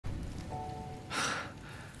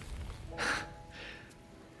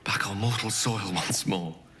mortal soil once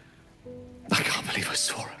more. I can't believe I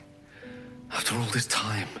saw her. After all this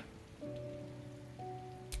time.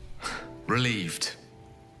 Relieved.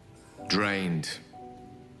 Drained.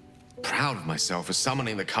 Proud of myself for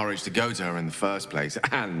summoning the courage to go to her in the first place.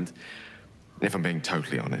 And, if I'm being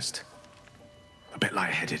totally honest, a bit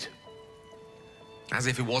lightheaded. As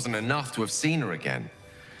if it wasn't enough to have seen her again.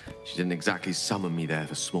 She didn't exactly summon me there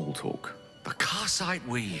for small talk. The Karsite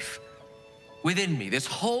weave. Within me this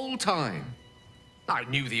whole time. I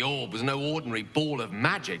knew the orb was no ordinary ball of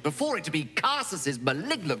magic before it to be Karsus's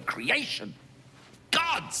malignant creation.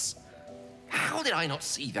 Gods! How did I not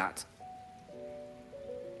see that?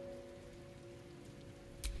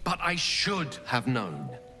 But I should have known.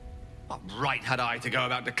 What right had I to go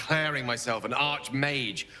about declaring myself an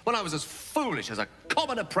archmage when I was as foolish as a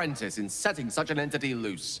common apprentice in setting such an entity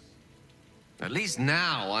loose? At least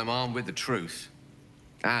now I'm armed with the truth.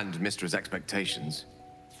 And Mystra's expectations.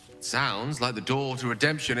 Sounds like the door to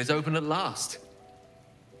redemption is open at last.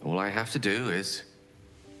 All I have to do is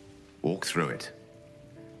walk through it,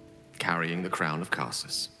 carrying the crown of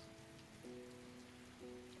Karsus.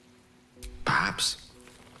 Perhaps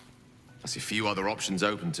I see few other options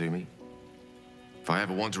open to me. If I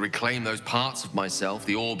ever want to reclaim those parts of myself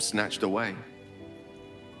the orb snatched away.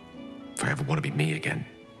 If I ever want to be me again.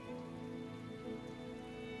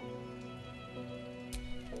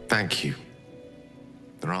 Thank you.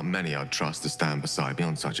 There aren't many I'd trust to stand beside me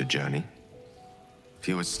on such a journey.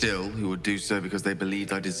 Fewer still who would do so because they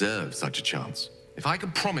believed I deserved such a chance. If I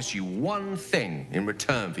could promise you one thing in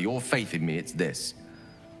return for your faith in me, it's this.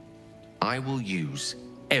 I will use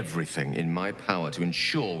everything in my power to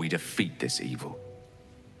ensure we defeat this evil.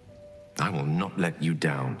 I will not let you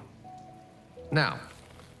down. Now,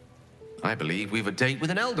 I believe we've a date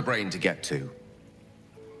with an Elder Brain to get to.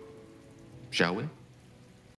 Shall we?